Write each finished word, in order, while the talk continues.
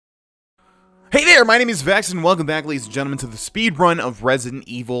Hey there, my name is Vexed, and welcome back, ladies and gentlemen, to the speedrun of Resident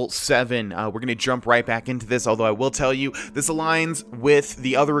Evil 7. We're going to jump right back into this, although I will tell you, this aligns with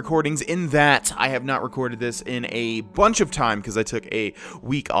the other recordings in that I have not recorded this in a bunch of time because I took a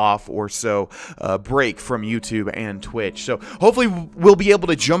week off or so break from YouTube and Twitch. So hopefully we'll be able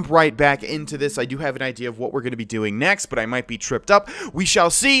to jump right back into this. I do have an idea of what we're going to be doing next, but I might be tripped up. We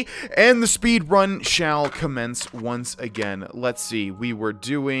shall see, and the speedrun shall commence once again. Let's see, we were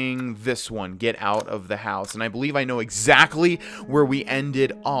doing this one. Get out of the house, and I believe I know exactly where we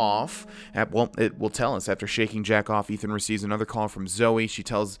ended off at. Well, it will tell us. After shaking Jack off, Ethan receives another call from Zoe. She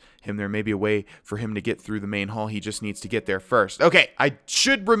tells him there may be a way for him to get through the main hall. He just needs to get there first. Okay, I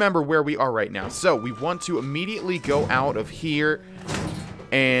should remember where we are right now. So we want to immediately go out of here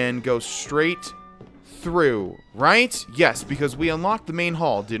and go straight through, right? Yes, because we unlocked the main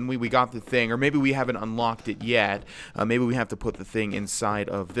hall, didn't we? We got the thing, or maybe we haven't unlocked it yet. Maybe we have to put the thing inside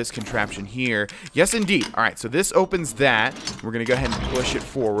of this contraption here. Yes, indeed. All right, so this opens that. We're going to go ahead and push it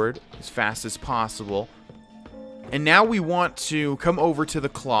forward as fast as possible. And now we want to come over to the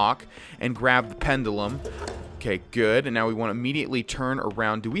clock and grab the pendulum. Okay, good. And now we want to immediately turn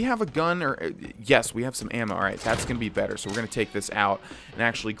around. Do we have a gun? Or yes, we have some ammo. All right, that's going to be better. So we're going to take this out and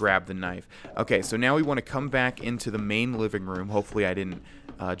actually grab the knife. Okay, so now we want to come back into the main living room. Hopefully I didn't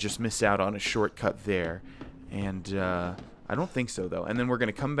just miss out on a shortcut there. And I don't think so, though. And then we're going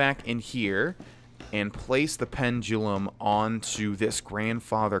to come back in here and place the pendulum onto this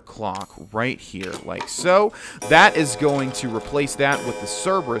grandfather clock right here, like so. That is going to replace that with the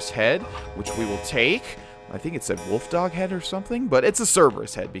Cerberus head, which we will take. I think it said wolf dog head or something, but it's a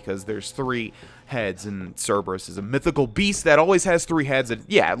Cerberus head because there's 3 heads, and Cerberus is a mythical beast that always has 3 heads, and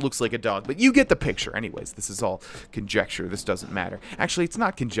yeah, it looks like a dog, but you get the picture. Anyways, this is all conjecture. This doesn't matter. Actually, it's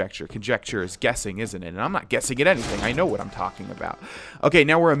not conjecture. Conjecture is guessing, isn't it? And I'm not guessing at anything. I know what I'm talking about. Okay,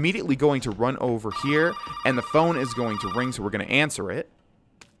 now we're immediately going to run over here, and the phone is going to ring, so we're going to answer it.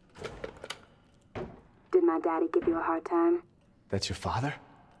 Did my daddy give you a hard time? That's your father?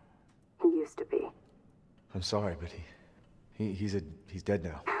 He used to be. I'm sorry, but he's dead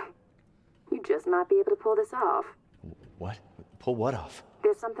now. You just might be able to pull this off. What? Pull what off?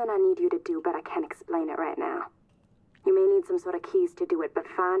 There's something I need you to do, but I can't explain it right now. You may need some sort of keys to do it, but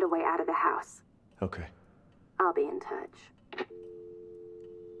find a way out of the house. Okay. I'll be in touch.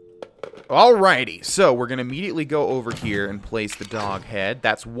 Alrighty, so we're going to immediately go over here and place the dog head.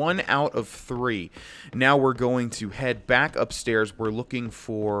 That's 1 out of 3. Now we're going to head back upstairs. We're looking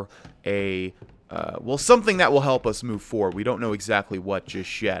for a... well, something that will help us move forward. We don't know exactly what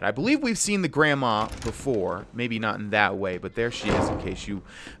just yet. I believe we've seen the grandma before. Maybe not in that way, but there she is in case you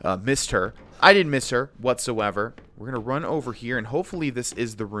missed her. I didn't miss her whatsoever. We're going to run over here, and hopefully this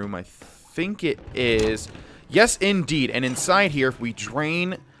is the room. I think it is. Yes, indeed. And inside here, if we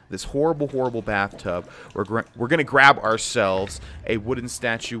drain this horrible, horrible bathtub, we're going to grab ourselves a wooden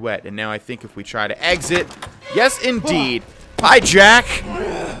statuette. And now I think if we try to exit, yes, indeed. Hi, Jack.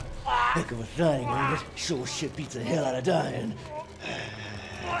 Heck of a thing, ain't it? Sure shit beats the hell out of dying.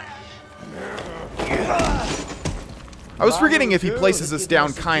 I was forgetting if he places us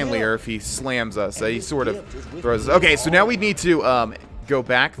down kindly or if he slams us. He sort of throws us. Okay, so now we need to go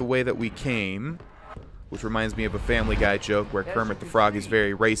back the way that we came, which reminds me of a Family Guy joke where Kermit the Frog is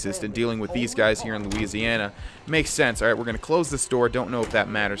very racist, and dealing with these guys here in Louisiana makes sense. All right, we're going to close this door. Don't know if that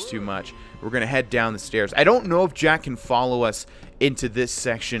matters too much. We're going to head down the stairs. I don't know if Jack can follow us into this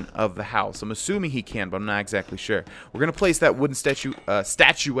section of the house. I'm assuming he can, but I'm not exactly sure. We're going to place that wooden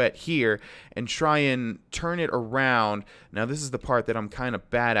statuette here and try and turn it around. Now, this is the part that I'm kind of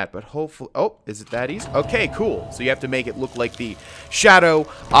bad at, but hopefully... Oh, is it that easy? Okay, cool. So you have to make it look like the shadow.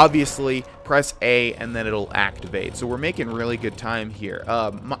 Obviously, press A, and then it'll activate. So we're making really good time here.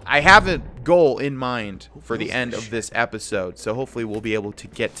 I have a goal in mind for the end of this episode, so hopefully we'll be able to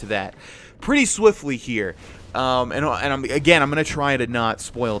get to that pretty swiftly here. Again, I'm going to try to not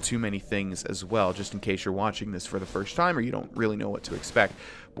spoil too many things as well, just in case you're watching this for the first time or you don't really know what to expect.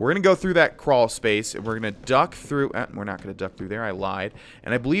 We're going to go through that crawl space, and we're going to duck through... we're not going to duck through there. I lied.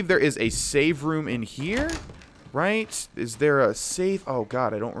 And I believe there is a save room in here, right? Is there a save? Oh,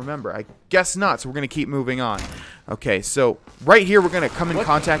 God, I don't remember. I guess not, so we're going to keep moving on. Okay, so right here we're going to come in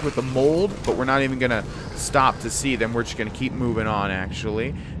contact with the mold, but we're not even going to stop to see them. We're just going to keep moving on,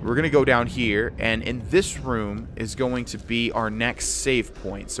 actually. We're going to go down here, and in this room is going to be our next save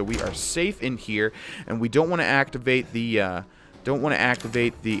point. So we are safe in here, and we don't want to activate the... oh,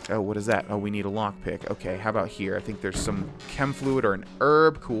 what is that? Oh, we need a lockpick. Okay, how about here? I think there's some chem fluid or an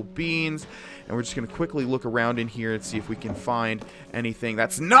herb, cool beans. And we're just going to quickly look around in here and see if we can find anything.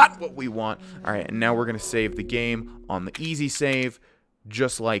 That's not what we want. All right, and now we're going to save the game on the easy save.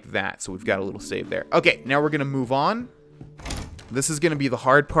 just like that. So we've got a little save there. Okay, now we're going to move on. This is going to be the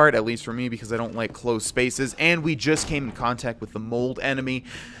hard part, at least for me, because I don't like closed spaces. And we just came in contact with the mold enemy.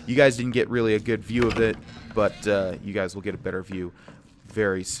 You guys didn't get really a good view of it, but you guys will get a better view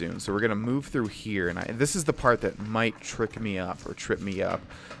very soon. So we're going to move through here. And this is the part that might trick me up or trip me up,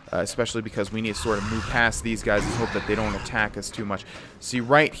 especially because we need to sort of move past these guys and hope that they don't attack us too much. See,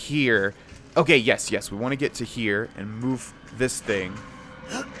 right here... Okay, yes, we want to get to here and move this thing.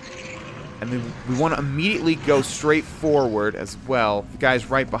 And then we want to immediately go straight forward as well. The guy's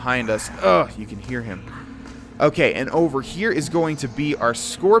right behind us. Ugh, you can hear him. Okay, and over here is going to be our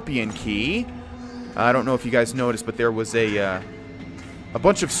scorpion key. I don't know if you guys noticed, but there was a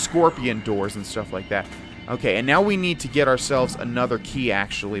bunch of scorpion doors and stuff like that. Okay, and now we need to get ourselves another key,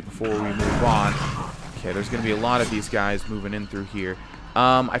 actually, before we move on. Okay, there's going to be a lot of these guys moving in through here.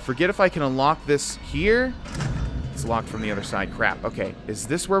 I forget if I can unlock this here. It's locked from the other side. Crap. Okay, is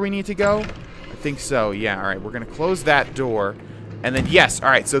this where we need to go? I think so. Yeah, all right. We're going to close that door. And then, yes. All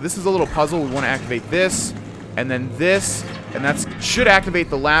right, so this is a little puzzle. We want to activate this, and then this, and that should activate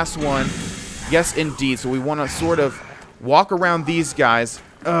the last one. Yes, indeed. So we want to sort of walk around these guys.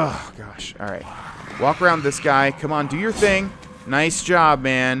 Oh, gosh. All right. Walk around this guy. Come on, do your thing. Nice job,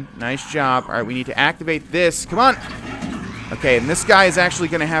 man. Nice job. All right, we need to activate this. Come on. Okay, and this guy is actually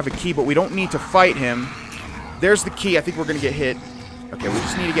going to have a key, but we don't need to fight him. There's the key. I think we're going to get hit. Okay, we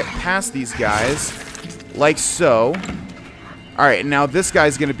just need to get past these guys. Like so. All right, and now this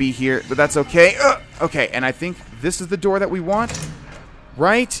guy's going to be here, but that's okay. Okay, and I think this is the door that we want.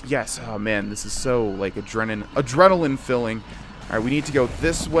 Right? Yes. Oh, man, this is so, like, adrenaline filling. All right, we need to go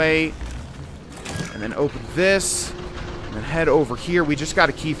this way. And then open this. And then head over here. We just got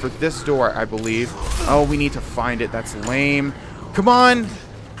a key for this door, I believe. Oh, we need to find it. That's lame. Come on.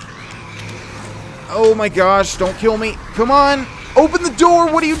 Oh, my gosh. Don't kill me. Come on. Open the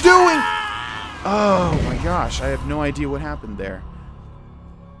door. What are you doing? Oh, my gosh. I have no idea what happened there.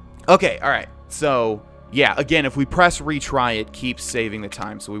 Okay, all right. So, yeah, again, if we press retry, it keeps saving the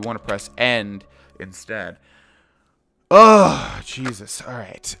time. So we want to press end instead. Oh, Jesus. All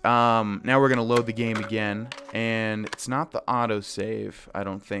right. Now we're going to load the game again. And it's not the autosave, I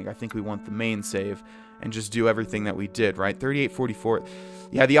don't think. I think we want the main save and just do everything that we did, right? 3844.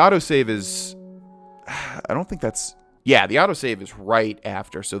 Yeah, the autosave is... I don't think that's... Yeah, the autosave is right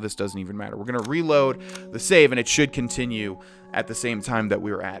after, so this doesn't even matter. We're going to reload the save, and it should continue at the same time that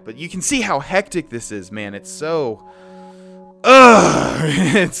we were at. But you can see how hectic this is, man. It's so...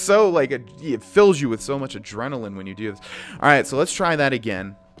 It's so, like, it fills you with so much adrenaline when you do this. Alright, so let's try that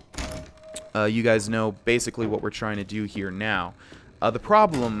again. You guys know basically what we're trying to do here now. The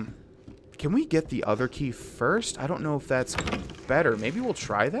problem... Can we get the other key first? I don't know if that's better. Maybe we'll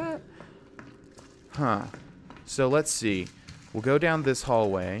try that? Huh. So let's see. We'll go down this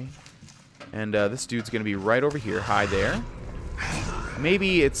hallway. And this dude's going to be right over here. Hi there.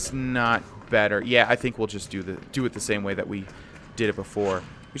 Maybe it's not better. Yeah, I think we'll just do it the same way that we did it before.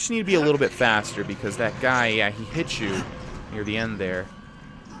 We just need to be a little bit faster because that guy, yeah, he hit you near the end there.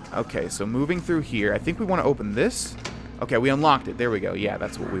 Okay, so moving through here. I think we want to open this. Okay, we unlocked it. There we go. Yeah,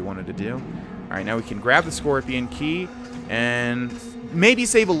 that's what we wanted to do. All right, now we can grab the scorpion key and maybe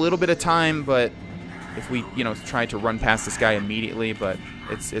save a little bit of time, but if we, you know, try to run past this guy immediately, but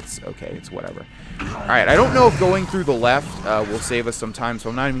it's okay. It's whatever. All right, I don't know if going through the left will save us some time, so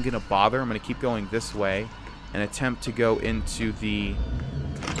I'm not even going to bother. I'm going to keep going this way and attempt to go into the,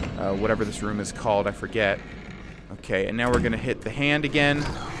 whatever this room is called. I forget. Okay, and now we're going to hit the hand again.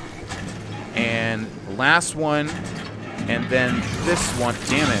 And the last one. And then this one.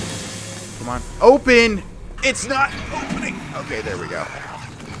 Damn it. Come on. Open! It's not opening. Okay, there we go.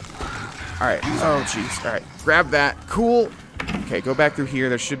 Alright. Oh, jeez. Alright. Grab that. Cool. Okay, go back through here.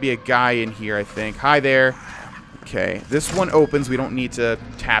 There should be a guy in here, I think. Hi there. Okay. This one opens. We don't need to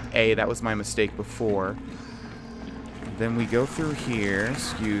tap A. That was my mistake before. Then we go through here.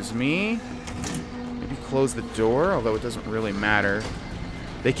 Excuse me. Maybe close the door, although it doesn't really matter.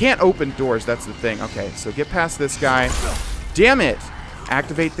 They can't open doors. That's the thing. Okay, so get past this guy. Damn it.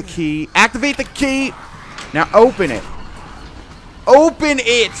 Activate the key. Activate the key! Now open it. Open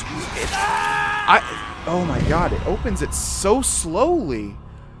it! Oh my god, it opens it so slowly.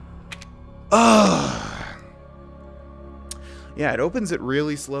 Ugh. Yeah, it opens it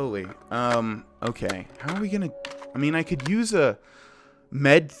really slowly. Okay. How are we gonna... I mean, I could use a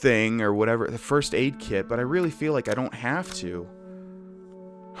med thing or whatever, the first aid kit, but I really feel like I don't have to.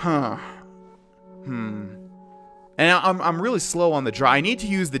 Huh. And I'm really slow on the draw. I need to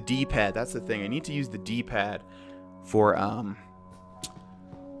use the D-pad. That's the thing. I need to use the D-pad for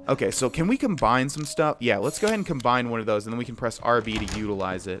Okay, so can we combine some stuff? Yeah, let's go ahead and combine one of those, and then we can press RB to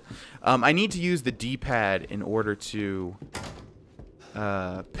utilize it. I need to use the D-pad in order to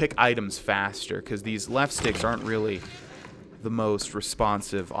pick items faster, because these left sticks aren't really the most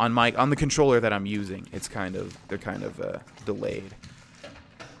responsive on the controller that I'm using. They're kind of delayed.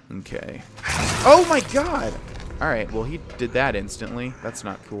 Okay. Oh my god! Alright, well he did that instantly. That's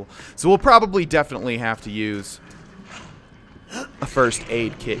not cool. So we'll probably definitely have to use a first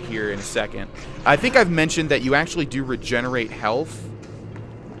aid kit here in a second. I think I've mentioned that you actually do regenerate health.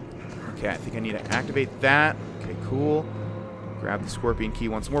 Okay, I think I need to activate that. Okay, cool. Grab the scorpion key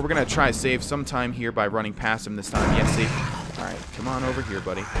once more. We're going to try to save some time here by running past him this time. Yes, see? Alright, come on over here,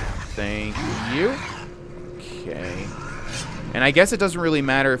 buddy. Thank you. Okay. And I guess it doesn't really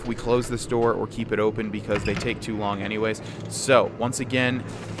matter if we close this door or keep it open because they take too long anyways. So, once again,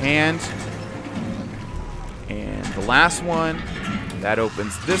 hand. And the last one. That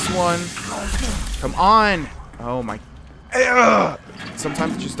opens this one. Come on! Oh my... Ugh!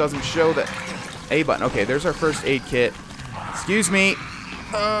 Sometimes it just doesn't show that A button. Okay, there's our first aid kit. Excuse me.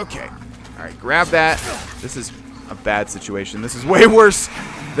 Okay. Alright, grab that. This is a bad situation. This is way worse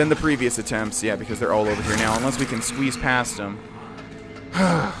than the previous attempts. Yeah, because they're all over here now. Unless we can squeeze past them.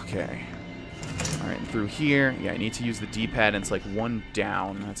 Okay. Alright, and through here. Yeah, I need to use the D-pad, and it's like one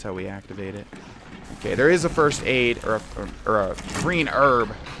down. That's how we activate it. Okay, there is a first aid, or a green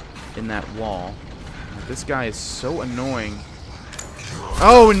herb in that wall. This guy is so annoying.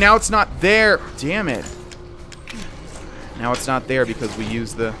 Oh, now it's not there. Damn it. Now it's not there because we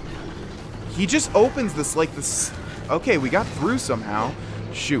use the... He just opens this like this... Okay, we got through somehow.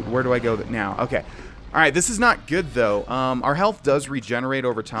 Shoot, where do I go now? Okay. Alright, this is not good, though. Our health does regenerate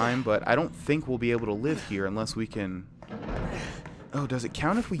over time, but I don't think we'll be able to live here unless we can... Oh, does it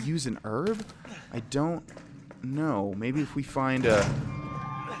count if we use an herb? I don't know. Maybe if we find a...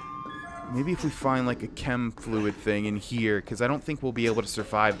 Maybe if we find like a chem fluid thing in here, because I don't think we'll be able to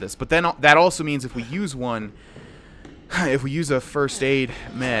survive this. But then that also means if we use one... If we use a first aid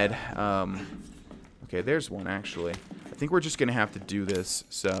med... Okay, there's one, actually. I think we're just going to have to do this.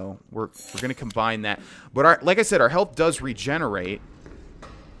 So, we're going to combine that. But, like I said, our health does regenerate.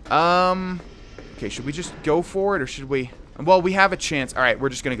 Okay, should we just go for it, or should we... Well, we have a chance. Alright, we're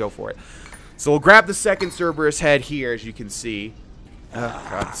just going to go for it. So, we'll grab the second Cerberus head here, as you can see. Oh,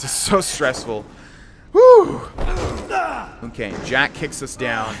 God, this is so stressful. Whew! Okay, Jack kicks us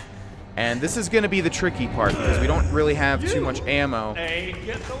down. And this is going to be the tricky part, because we don't really have too much ammo. Hey,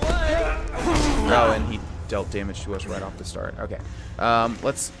 get away! Oh, and he dealt damage to us right off the start. Okay.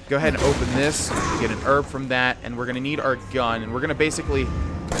 Let's go ahead and open this. Get an herb from that. And we're going to need our gun. And we're going to basically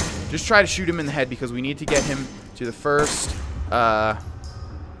just try to shoot him in the head, because we need to get him to the first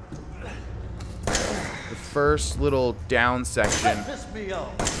little down section.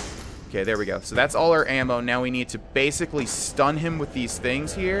 Okay, there we go. So that's all our ammo. Now we need to basically stun him with these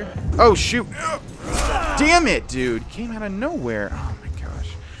things here. Oh, shoot. Damn it, dude. Came out of nowhere. Oh, my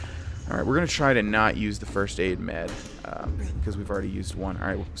gosh. All right, we're going to try to not use the first aid med because we've already used one. All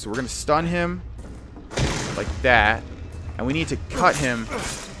right, so we're going to stun him like that. And we need to cut him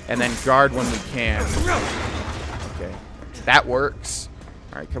and then guard when we can. Okay, that works.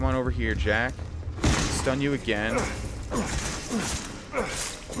 All right, come on over here, Jack. Stun you again.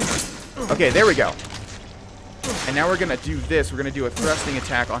 Okay, there we go. And now we're going to do this. We're going to do a thrusting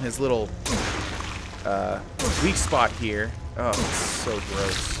attack on his little weak spot here. Oh, it's so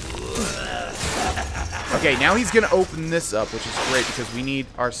gross. Okay, now he's going to open this up, which is great because we need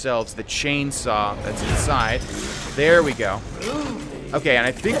ourselves the chainsaw that's inside. There we go. Okay, and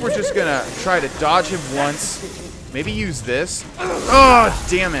I think we're just going to try to dodge him once. Maybe use this. Oh,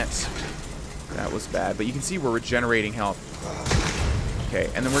 damn it. That was bad, but you can see we're regenerating health. Okay,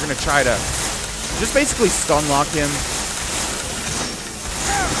 and then we're going to try to just basically stun lock him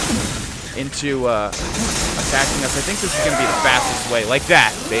into attacking us. I think this is going to be the fastest way. Like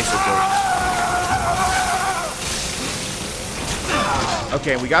that, basically.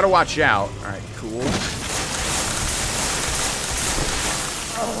 Okay, we got to watch out. All right, cool.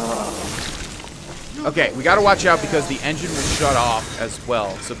 Okay, we got to watch out because the engine will shut off as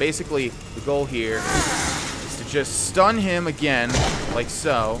well. So basically, the goal here is to just stun him again, like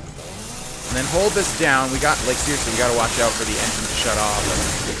so. And then hold this down. We got, like, seriously, we got to watch out for the engine to shut off.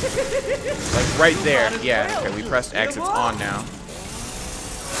 Like, right there. Yeah, okay, we pressed X. It's on now.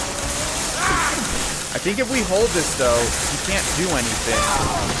 I think if we hold this, though, he can't do anything.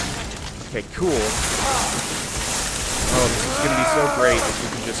 Okay, cool. Oh, this is going to be so great if we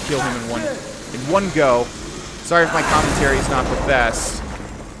can just kill him in one go. Sorry if my commentary is not the best.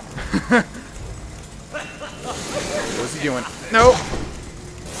 What's he doing? Nope.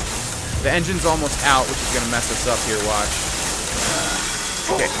 The engine's almost out, which is going to mess us up here, watch.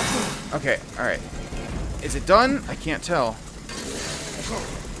 Okay. Okay, alright. Is it done? I can't tell.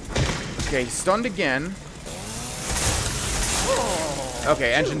 Okay, stunned again.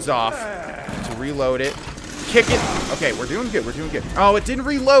 Okay, engine's off. To reload it. Kick it. Okay, we're doing good. We're doing good. Oh, it didn't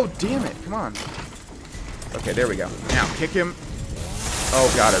reload. Damn it. Come on. Okay, there we go. Now, kick him.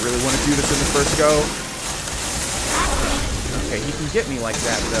 Oh, God, I really want to do this in the first go. Okay, he can get me like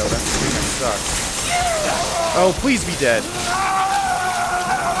that, though. That's the thing that sucks. Oh, please be dead.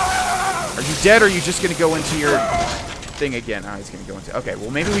 Are you dead, or are you just going to go into your thing again? Oh, he's going to go into... Okay,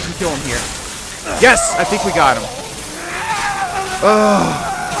 well, maybe we can kill him here. Yes! I think we got him. Oh.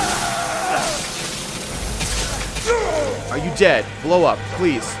 Are you dead? Blow up,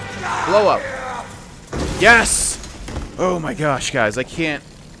 please. Blow up. Yes! Oh my gosh, guys. I can't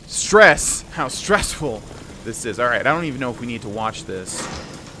stress how stressful this is. Alright, I don't even know if we need to watch this.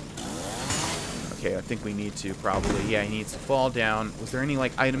 Okay, I think we need to, probably. Yeah, he needs to fall down. Was there any,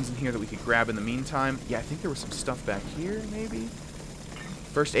 like, items in here that we could grab in the meantime? Yeah, I think there was some stuff back here, maybe?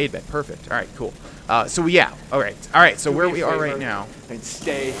 First aid bed. Perfect. Alright, cool. So, yeah. Alright, so where we are right now... And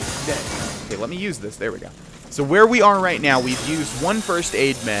stay dead. Okay, let me use this. There we go. So where we are right now, we've used 1 first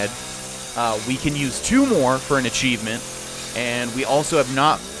aid med. We can use 2 more for an achievement. And we also have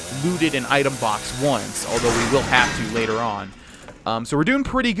not looted an item box once, although we will have to later on. So we're doing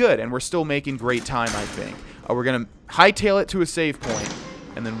pretty good, and we're still making great time, I think. We're going to hightail it to a save point,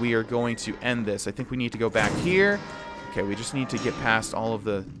 and then we are going to end this. I think we need to go back here. Okay, we just need to get past all of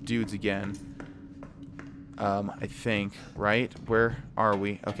the dudes again. I think, right? Where are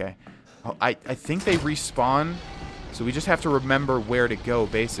we? Okay. Oh, I think they respawn, so we just have to remember where to go,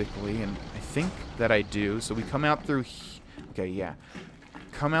 basically, and I think that I do. So we come out through... Okay, yeah.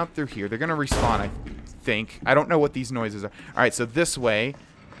 Come out through here. They're going to respawn, I think. I don't know what these noises are. Alright, so this way.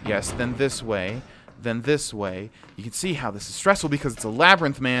 Yes, then this way. Then this way. You can see how this is stressful because it's a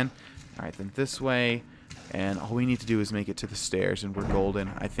labyrinth, man. Alright, then this way. And all we need to do is make it to the stairs, and we're golden.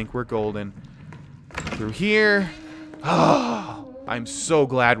 I think we're golden. Through here. Oh, I'm so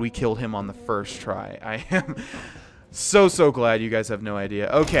glad we killed him on the first try. I am so glad. You guys have no idea.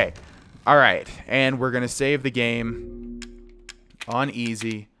 Okay. Alright. And we're going to save the game on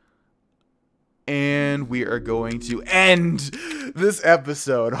easy. And we are going to end this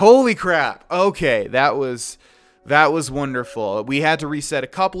episode. Holy crap. Okay. That was wonderful. We had to reset a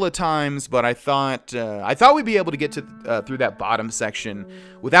couple of times, but I thought we'd be able to get to through that bottom section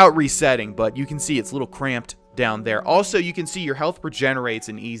without resetting, but you can see it's a little cramped down there. Also, you can see your health regenerates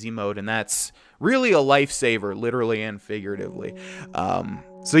in easy mode, and that's really a lifesaver, literally and figuratively.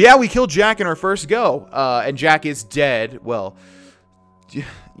 So yeah, we killed Jack in our first go, and Jack is dead. Well,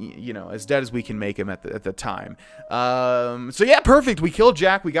 you know, as dead as we can make him at the time. So yeah, perfect. We killed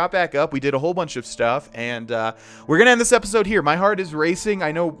Jack. We got back up. We did a whole bunch of stuff, and we're gonna end this episode here. My heart is racing.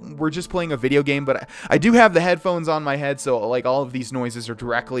 I know we're just playing a video game, but I do have the headphones on my head, so like all of these noises are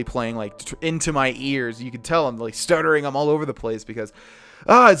directly playing like into my ears. You can tell I'm like stuttering. I'm all over the place because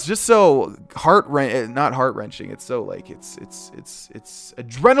it's just so not heart-wrenching. It's so like it's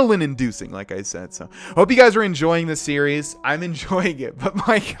adrenaline-inducing, like I said. So hope you guys are enjoying this series. I'm enjoying it, but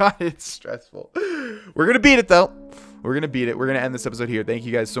my God, it's stressful. We're gonna beat it though. We're gonna beat it. We're gonna end this episode here. Thank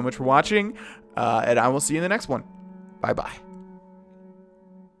you guys so much for watching, and I will see you in the next one. Bye bye.